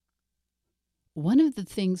One of the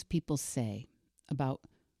things people say about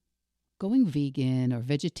going vegan or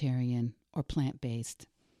vegetarian or plant-based,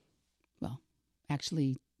 well,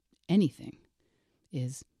 actually anything,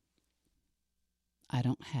 is I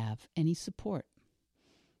don't have any support.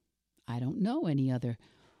 I don't know any other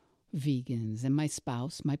vegans, and my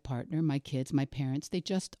spouse, my partner, my kids, my parents, they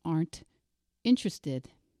just aren't interested.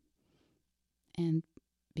 And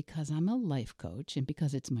because I'm a life coach and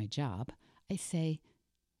because it's my job, I say,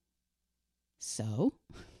 so?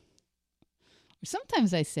 Or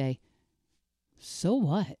sometimes I say, so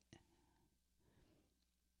what?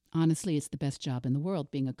 Honestly, it's the best job in the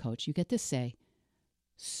world being a coach. You get to say,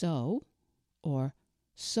 so, or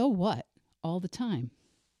so what, all the time.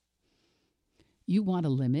 You want to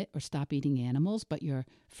limit or stop eating animals, but your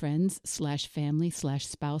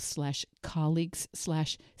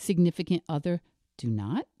friends/family/spouse/colleagues/significant other do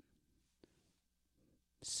not?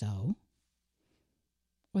 So?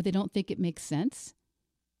 Or they don't think it makes sense?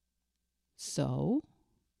 So?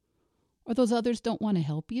 Or those others don't want to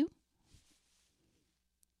help you?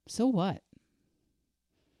 So what?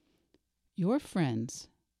 Your friends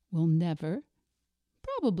will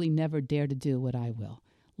probably never dare to do what I will.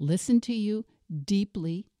 Listen to you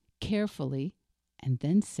deeply, carefully, and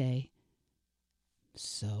then say,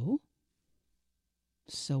 so?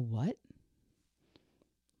 So what?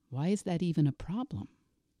 Why is that even a problem?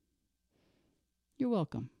 You're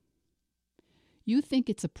welcome. You think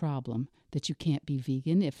it's a problem that you can't be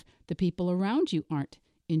vegan if the people around you aren't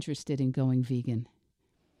interested in going vegan.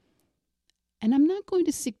 And I'm not going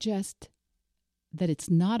to suggest that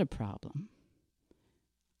it's not a problem.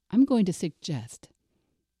 I'm going to suggest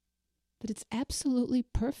that it's absolutely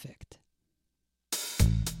perfect.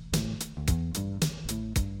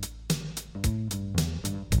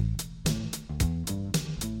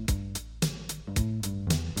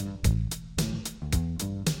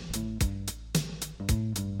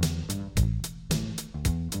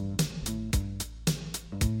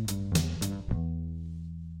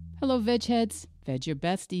 Hello, Veg Heads, Veg Your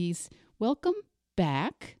Besties. Welcome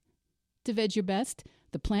back to Veg Your Best,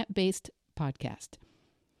 the plant-based podcast.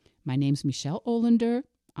 My name's Michelle Olander.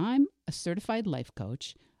 I'm a certified life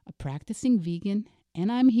coach, a practicing vegan, and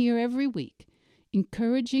I'm here every week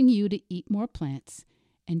encouraging you to eat more plants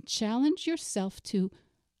and challenge yourself to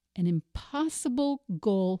an impossible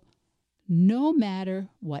goal no matter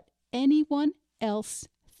what anyone else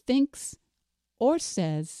thinks or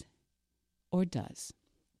says or does.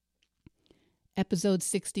 Episode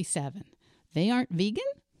 67. They aren't vegan?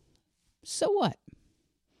 So what?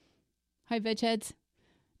 Hi, Veg Heads.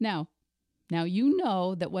 Now you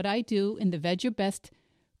know that what I do in the Veg Your Best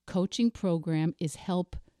coaching program is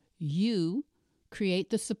help you create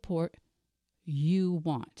the support you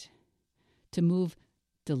want to move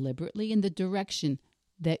deliberately in the direction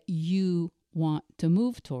that you want to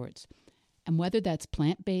move towards. And whether that's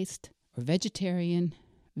plant-based or vegetarian,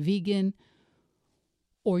 vegan,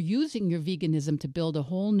 or using your veganism to build a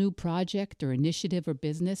whole new project or initiative or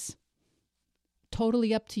business,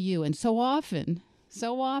 totally up to you. And so often,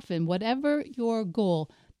 whatever your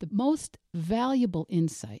goal, the most valuable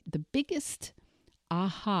insight, the biggest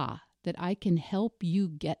aha that I can help you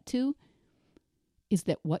get to is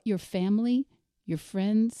that what your family, your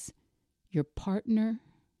friends, your partner,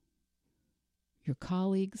 your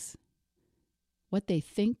colleagues, what they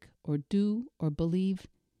think or do or believe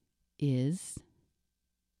is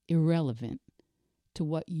irrelevant to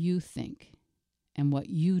what you think and what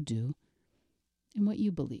you do and what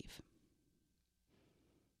you believe.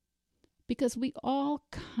 Because we all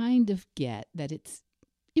kind of get that it's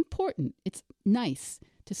important, it's nice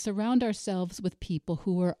to surround ourselves with people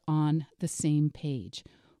who are on the same page,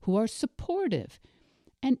 who are supportive.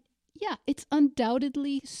 And yeah, it's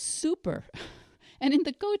undoubtedly super. And in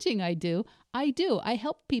the coaching I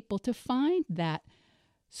help people to find that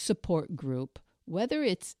support group, whether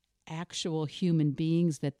it's actual human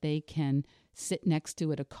beings that they can sit next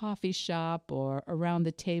to at a coffee shop or around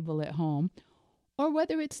the table at home, or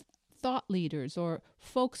whether it's thought leaders or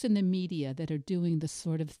folks in the media that are doing the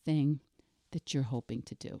sort of thing that you're hoping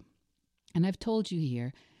to do. And I've told you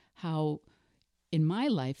here how in my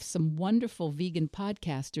life some wonderful vegan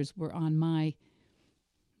podcasters were on my,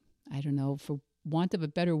 I don't know, for want of a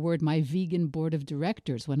better word, my vegan board of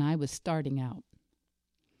directors when I was starting out.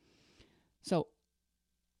 So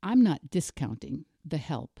I'm not discounting the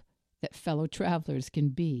help that fellow travelers can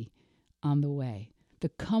be on the way, the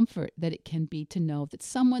comfort that it can be to know that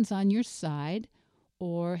someone's on your side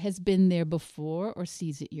or has been there before or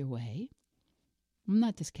sees it your way. I'm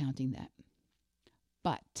not discounting that.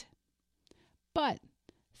 But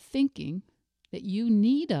thinking that you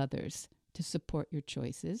need others to support your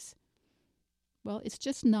choices Well, it's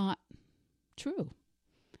just not true.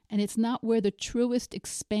 And it's not where the truest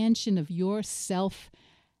expansion of your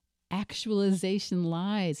self-actualization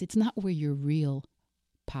lies. It's not where your real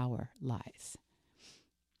power lies.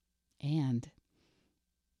 And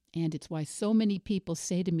it's why so many people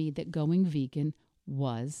say to me that going vegan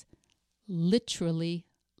was literally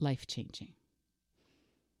life-changing.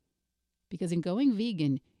 Because in going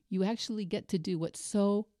vegan, you actually get to do what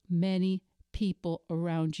so many people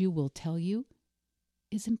around you will tell you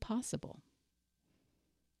is impossible.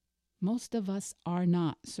 Most of us are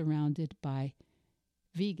not surrounded by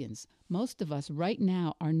vegans. Most of us right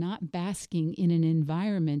now are not basking in an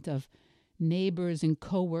environment of neighbors and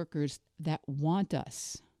coworkers that want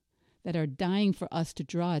us, that are dying for us to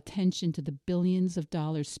draw attention to the billions of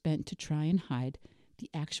dollars spent to try and hide the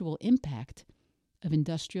actual impact of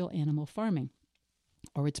industrial animal farming,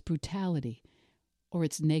 or its brutality, or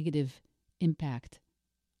its negative impact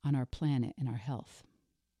on our planet and our health.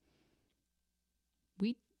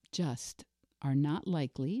 We just are not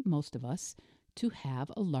likely, most of us, to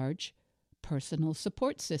have a large personal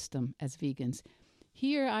support system as vegans.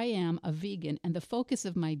 Here I am, a vegan, and the focus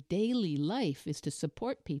of my daily life is to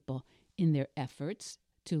support people in their efforts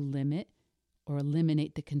to limit or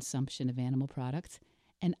eliminate the consumption of animal products.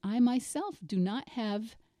 And I myself do not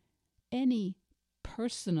have any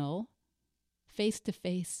personal,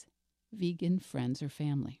 face-to-face vegan friends or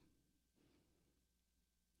family.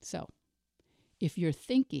 So, if you're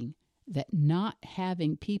thinking that not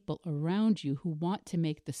having people around you who want to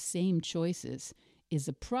make the same choices is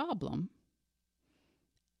a problem,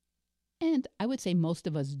 and I would say most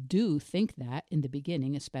of us do think that in the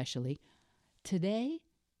beginning especially, today,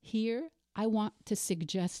 here, I want to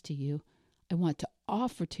suggest to you, I want to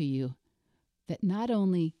offer to you that not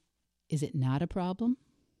only is it not a problem,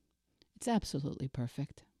 it's absolutely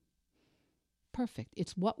perfect. Perfect.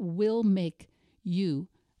 It's what will make you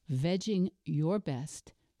vegging your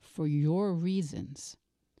best for your reasons,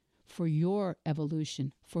 for your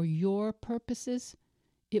evolution, for your purposes.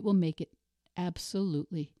 It will make it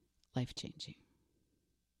absolutely life-changing.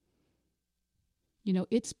 You know,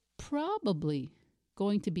 it's probably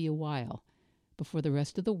going to be a while before the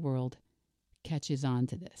rest of the world catches on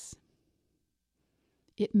to this.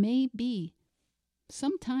 It may be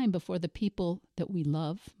some time before the people that we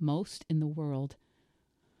love most in the world,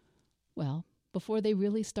 well, before they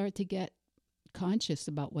really start to get conscious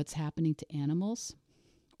about what's happening to animals,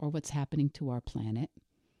 or what's happening to our planet,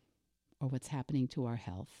 or what's happening to our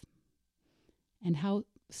health, and how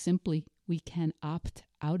simply we can opt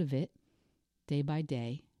out of it day by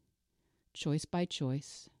day, choice by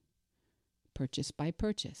choice, purchase by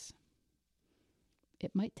purchase.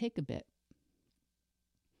 It might take a bit.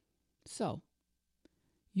 So,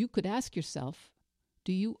 you could ask yourself,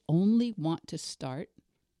 do you only want to start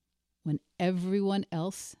when everyone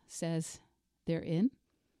else says they're in?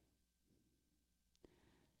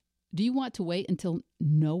 Do you want to wait until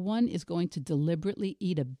no one is going to deliberately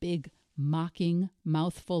eat a big, mocking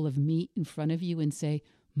mouthful of meat in front of you and say,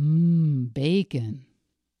 bacon?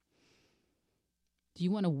 Do you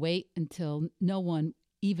want to wait until no one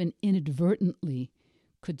even inadvertently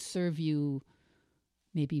could serve you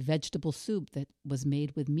maybe vegetable soup that was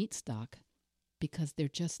made with meat stock because they're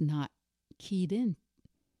just not keyed in?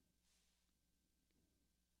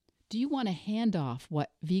 Do you want to hand off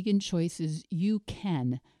what vegan choices you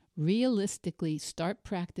can realistically start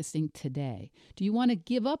practicing today? Do you want to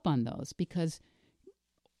give up on those? Because,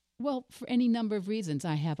 well, for any number of reasons.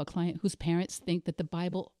 I have a client whose parents think that the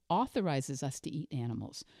Bible authorizes us to eat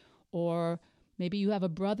animals. Or maybe you have a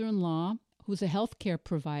brother-in-law who's a healthcare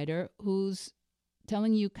provider who's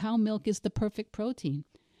telling you cow milk is the perfect protein.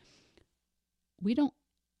 We don't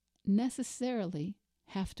necessarily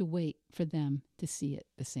have to wait for them to see it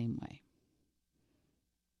the same way.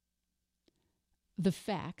 The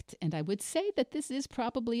fact, and I would say that this is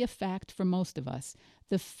probably a fact for most of us,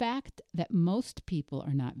 the fact that most people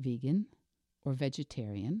are not vegan or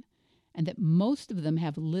vegetarian, and that most of them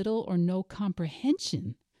have little or no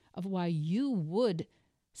comprehension of why you would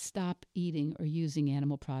stop eating or using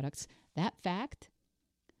animal products, that fact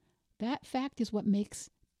is what makes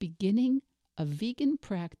beginning a vegan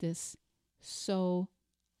practice so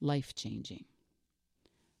life-changing,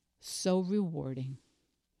 so rewarding,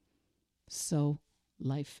 so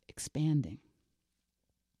life-expanding.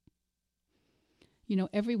 You know,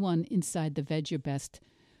 everyone inside the Veg Your Best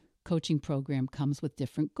coaching program comes with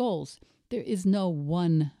different goals. There is no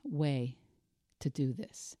one way to do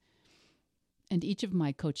this. And each of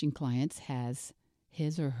my coaching clients has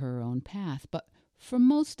his or her own path. But for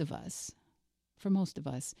most of us,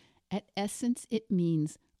 at essence, it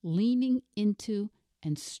means leaning into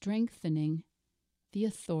and strengthening the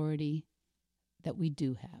authority that we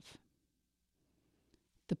do have,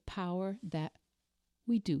 the power that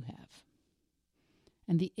we do have,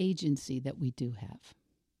 and the agency that we do have.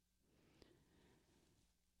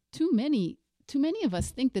 Too many of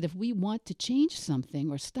us think that if we want to change something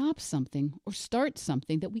or stop something or start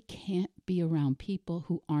something, that we can't be around people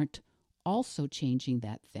who aren't also changing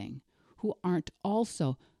that thing, who aren't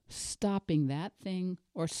also stopping that thing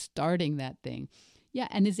or starting that thing. Yeah,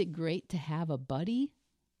 and is it great to have a buddy?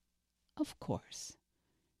 Of course.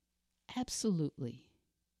 Absolutely.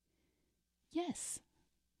 Yes.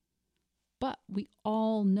 But we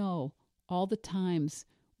all know all the times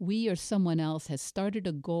we or someone else has started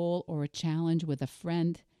a goal or a challenge with a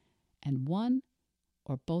friend, and one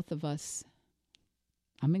or both of us,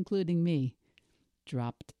 I'm including me,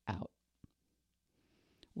 dropped out.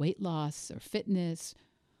 Weight loss or fitness,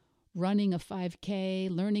 running a 5K,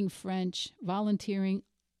 learning French, volunteering,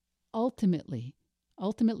 ultimately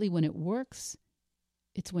when it works,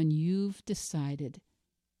 it's when you've decided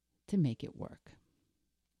to make it work.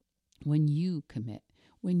 When you commit,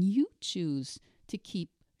 when you choose to keep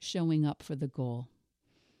showing up for the goal,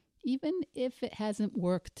 even if it hasn't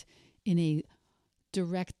worked in a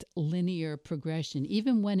direct linear progression,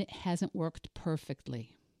 even when it hasn't worked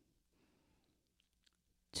perfectly.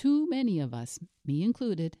 Too many of us, me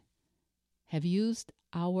included, have used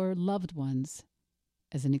our loved ones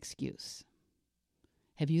as an excuse,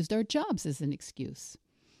 have used our jobs as an excuse,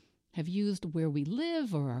 have used where we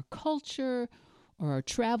live or our culture or our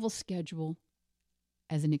travel schedule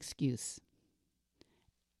as an excuse.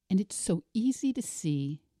 And it's so easy to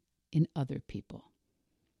see in other people.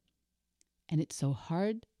 And it's so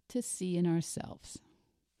hard to see in ourselves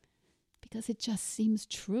because it just seems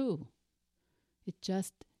true. It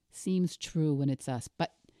just seems true when it's us.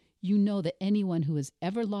 But you know that anyone who has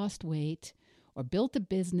ever lost weight or built a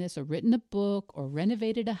business or written a book or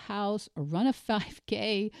renovated a house or run a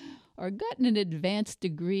 5K or gotten an advanced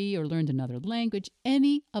degree or learned another language,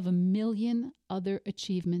 any of a million other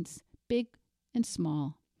achievements, big and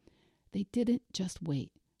small, they didn't just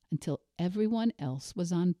wait until everyone else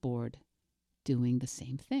was on board doing the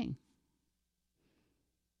same thing.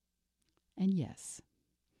 And yes,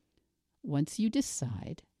 once you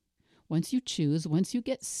decide, once you choose, once you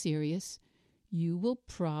get serious, you will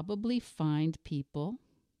probably find people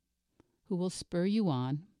who will spur you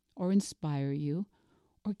on or inspire you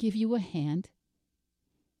or give you a hand.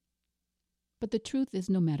 But the truth is,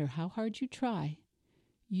 no matter how hard you try,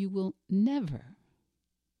 you will never,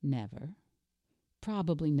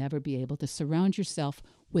 probably never be able to surround yourself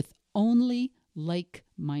with only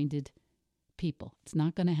like-minded people. It's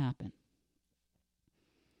not going to happen.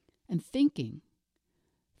 And thinking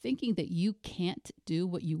that you can't do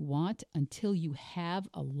what you want until you have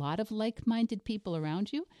a lot of like-minded people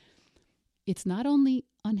around you, it's not only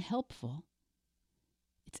unhelpful,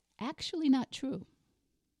 it's actually not true.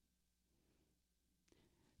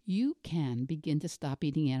 You can begin to stop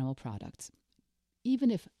eating animal products, even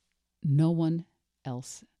if no one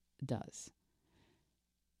else does.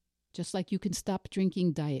 Just like you can stop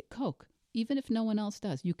drinking Diet Coke, even if no one else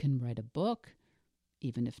does. You can write a book,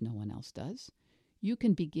 even if no one else does. You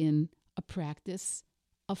can begin a practice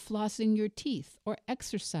of flossing your teeth or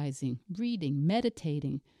exercising, reading,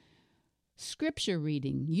 meditating, scripture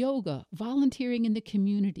reading, yoga, volunteering in the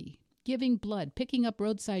community, giving blood, picking up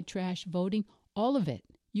roadside trash, voting, all of it.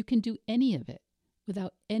 You can do any of it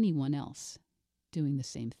without anyone else doing the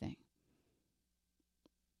same thing.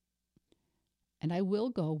 And I will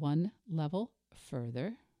go one level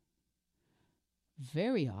further.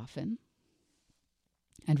 Very often,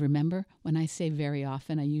 and remember, when I say very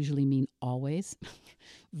often, I usually mean always.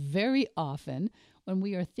 Very often, when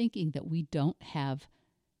we are thinking that we don't have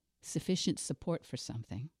sufficient support for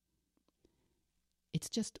something, it's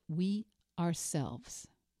just we ourselves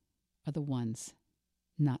are the ones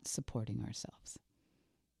not supporting ourselves.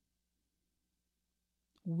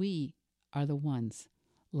 We are the ones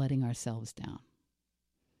letting ourselves down.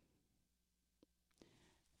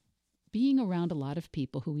 Being around a lot of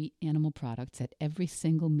people who eat animal products at every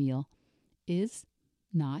single meal is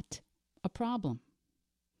not a problem,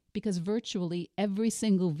 because virtually every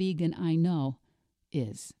single vegan I know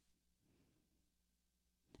is.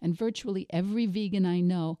 And virtually every vegan I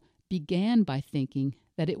know began by thinking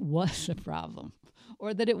that it was a problem,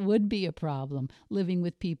 or that it would be a problem living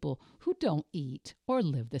with people who don't eat or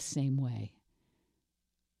live the same way.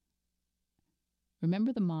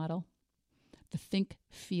 Remember the model? The think,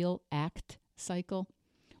 feel, act cycle?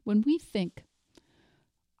 When we think,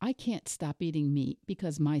 I can't stop eating meat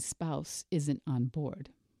because my spouse isn't on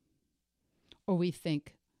board. Or we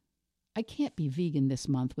think, I can't be vegan this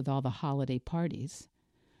month with all the holiday parties,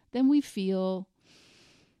 then we feel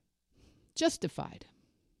justified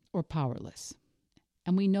or powerless.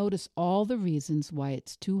 And we notice all the reasons why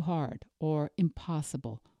it's too hard or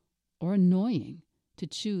impossible or annoying to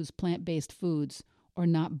choose plant-based foods or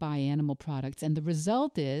not buy animal products. And the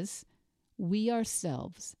result is we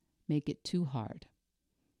ourselves make it too hard.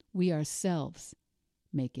 We ourselves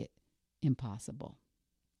make it impossible.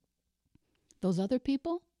 Those other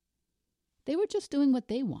people, they were just doing what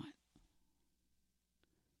they want.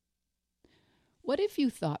 What if you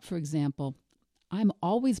thought, for example, I'm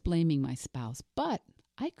always blaming my spouse, but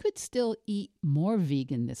I could still eat more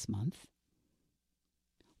vegan this month?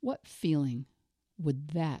 What feeling would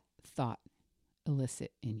that thought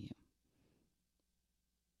elicit in you?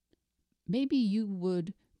 Maybe you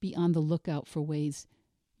would be on the lookout for ways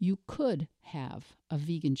you could have a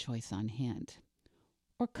vegan choice on hand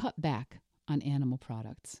or cut back on animal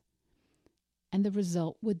products. And the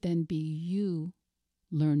result would then be you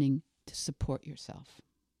learning to support yourself.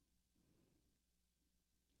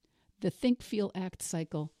 The think, feel, act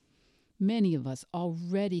cycle, many of us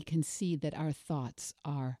already can see that our thoughts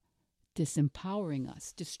are disempowering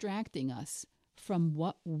us, distracting us from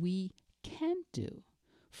what we can do,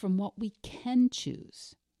 from what we can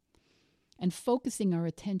choose, and focusing our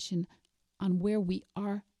attention on where we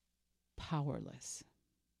are powerless.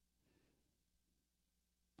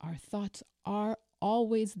 Our thoughts are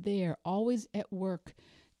always there, always at work,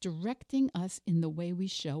 directing us in the way we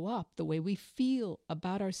show up, the way we feel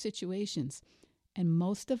about our situations. And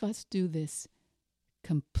most of us do this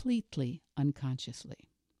completely unconsciously.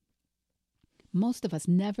 Most of us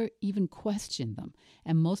never even question them.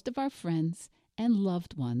 And most of our friends and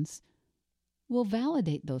loved ones will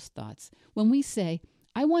validate those thoughts. When we say,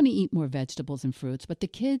 I want to eat more vegetables and fruits, but the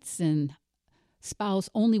kids and spouse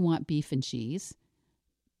only want beef and cheese,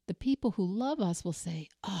 the people who love us will say,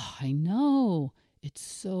 oh, I know, it's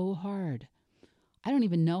so hard. I don't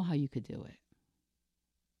even know how you could do it.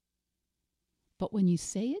 But when you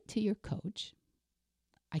say it to your coach,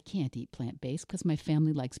 I can't eat plant-based because my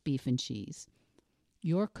family likes beef and cheese,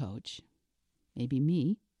 your coach, maybe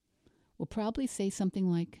me, will probably say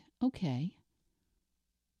something like, okay,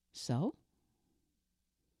 so?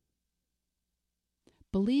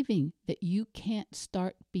 Believing that you can't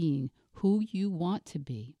start being who you want to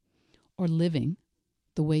be or living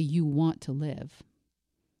the way you want to live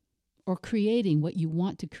or creating what you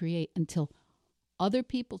want to create until other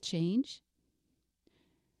people change,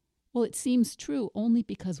 well, it seems true only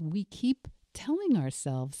because we keep telling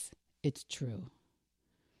ourselves it's true.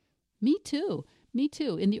 Me too.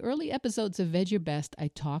 In the early episodes of Veg Your Best, I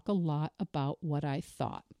talk a lot about what I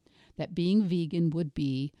thought, that being vegan would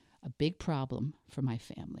be a big problem for my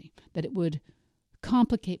family, that it would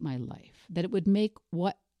complicate my life, that it would make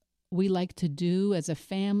what we like to do as a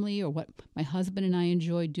family or what my husband and I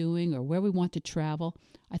enjoy doing or where we want to travel,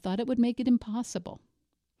 I thought it would make it impossible.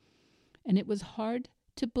 And it was hard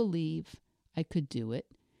to believe I could do it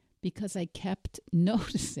because I kept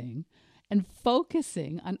noticing and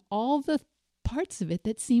focusing on all the parts of it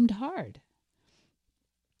that seemed hard.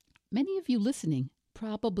 Many of you listening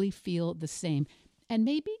probably feel the same, and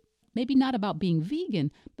maybe not about being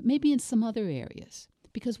vegan, but maybe in some other areas,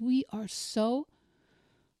 because we are so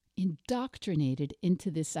indoctrinated into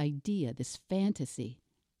this idea, this fantasy,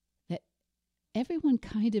 that everyone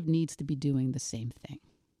kind of needs to be doing the same thing.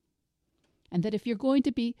 And that if you're going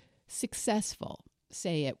to be successful,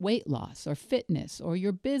 say at weight loss or fitness or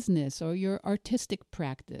your business or your artistic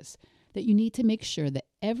practice, that you need to make sure that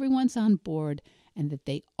everyone's on board and that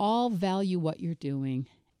they all value what you're doing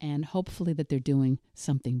and hopefully that they're doing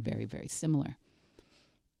something very, very similar.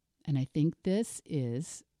 And I think this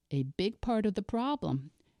is a big part of the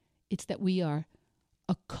problem. It's that we are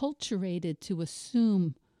acculturated to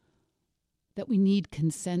assume that we need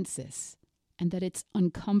consensus and that it's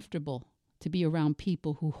uncomfortable to be around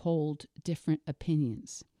people who hold different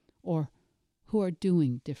opinions or who are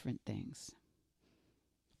doing different things.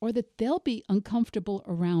 Or that they'll be uncomfortable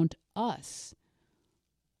around us,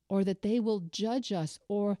 or that they will judge us,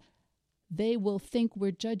 or they will think we're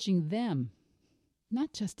judging them,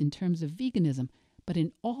 not just in terms of veganism, but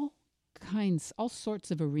in all sorts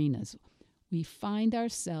of arenas. We find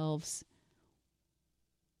ourselves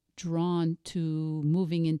drawn to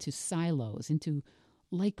moving into silos, into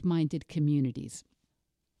like-minded communities.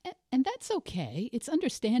 And that's okay. It's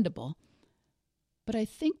understandable. But I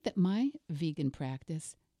think that my vegan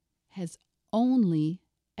practice has only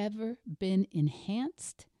ever been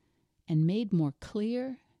enhanced and made more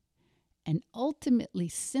clear and ultimately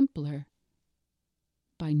simpler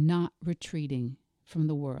by not retreating from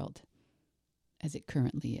the world as it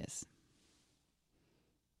currently is.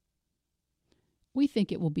 We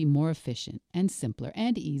think it will be more efficient and simpler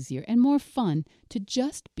and easier and more fun to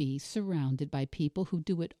just be surrounded by people who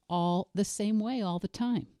do it all the same way all the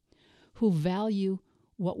time, who value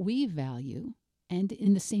what we value and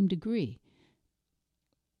in the same degree.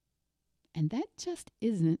 And that just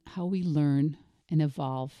isn't how we learn and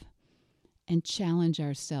evolve and challenge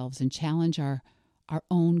ourselves and challenge our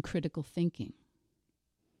own critical thinking.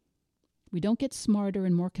 We don't get smarter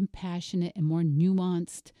and more compassionate and more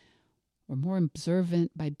nuanced or more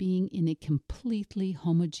observant by being in a completely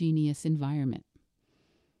homogeneous environment.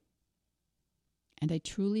 And I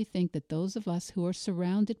truly think that those of us who are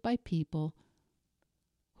surrounded by people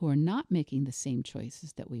who are not making the same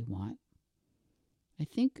choices that we want, I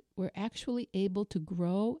think we're actually able to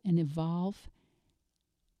grow and evolve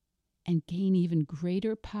and gain even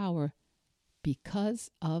greater power because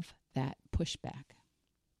of that pushback.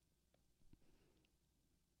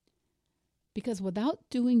 Because without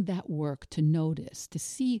doing that work to notice, to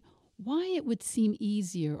see why it would seem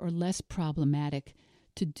easier or less problematic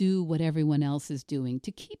to do what everyone else is doing,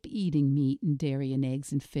 to keep eating meat and dairy and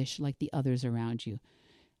eggs and fish like the others around you,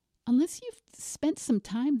 unless you've spent some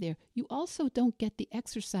time there, you also don't get the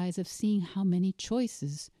exercise of seeing how many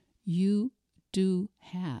choices you do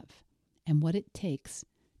have and what it takes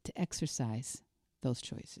to exercise those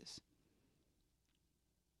choices.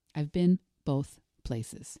 I've been both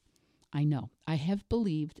places. I know. I have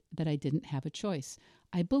believed that I didn't have a choice.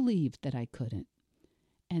 I believed that I couldn't.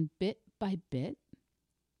 And bit by bit,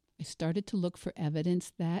 I started to look for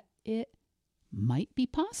evidence that it might be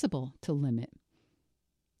possible to limit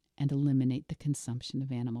and eliminate the consumption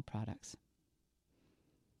of animal products.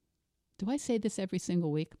 Do I say this every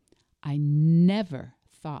single week? I never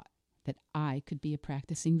thought that I could be a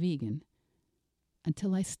practicing vegan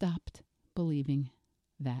until I stopped believing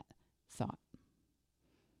that thought.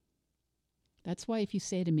 That's why if you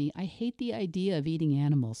say to me, I hate the idea of eating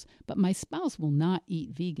animals, but my spouse will not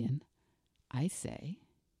eat vegan, I say,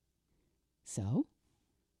 so?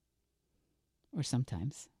 Or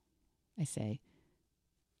sometimes I say,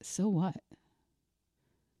 so what?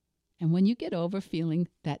 And when you get over feeling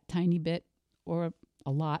that tiny bit or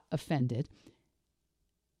a lot offended,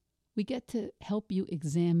 we get to help you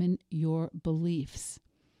examine your beliefs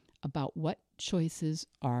about what choices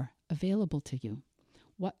are available to you,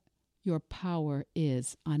 what your power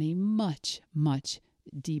is on a much, much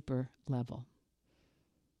deeper level.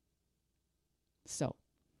 So,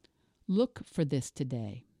 look for this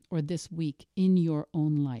today or this week in your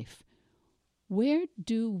own life. Where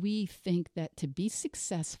do we think that to be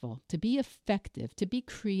successful, to be effective, to be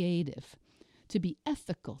creative, to be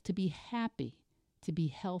ethical, to be happy, to be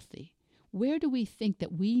healthy, where do we think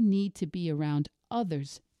that we need to be around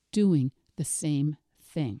others doing the same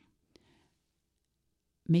thing,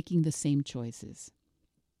 making the same choices?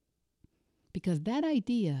 Because that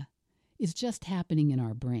idea is just happening in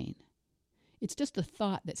our brain. It's just a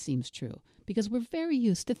thought that seems true because we're very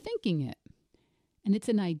used to thinking it. And it's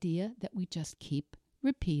an idea that we just keep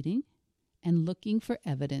repeating and looking for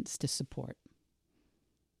evidence to support.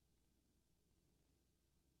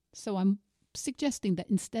 So I'm suggesting that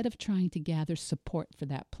instead of trying to gather support for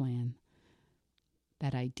that plan,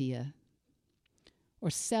 that idea,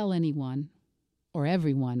 or sell anyone or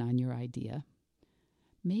everyone on your idea,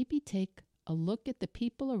 maybe take a look at the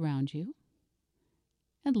people around you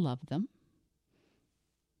and love them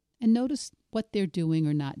and notice what they're doing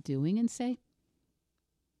or not doing and say,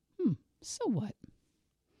 so what?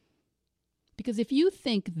 Because if you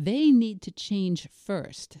think they need to change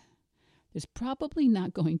first, there's probably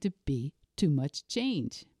not going to be too much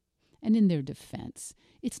change. And in their defense,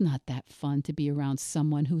 it's not that fun to be around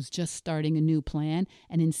someone who's just starting a new plan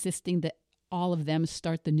and insisting that all of them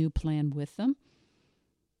start the new plan with them.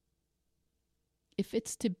 If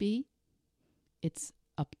it's to be, it's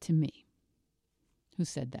up to me. Who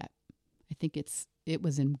said that? I think it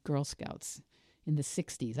was in Girl Scouts in the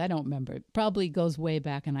 60s. I don't remember. It probably goes way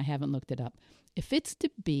back and I haven't looked it up. If it's to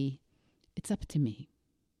be, it's up to me.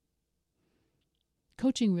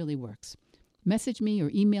 Coaching really works. Message me or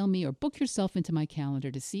email me or book yourself into my calendar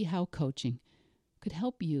to see how coaching could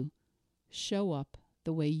help you show up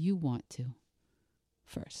the way you want to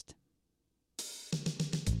first.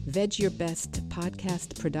 Veg Your Best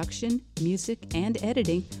podcast production, music, and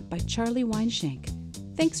editing by Charlie Weinshank.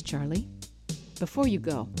 Thanks, Charlie. Before you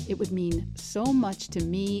go, it would mean so much to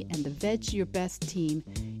me and the Veg Your Best team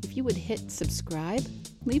if you would hit subscribe,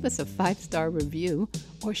 leave us a 5-star review,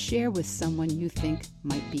 or share with someone you think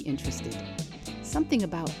might be interested. Something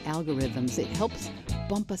about algorithms, it helps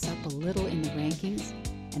bump us up a little in the rankings,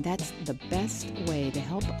 and that's the best way to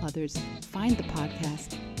help others find the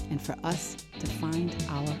podcast and for us to find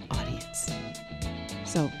our audience.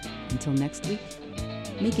 So until next week,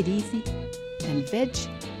 make it easy and veg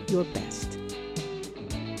your best.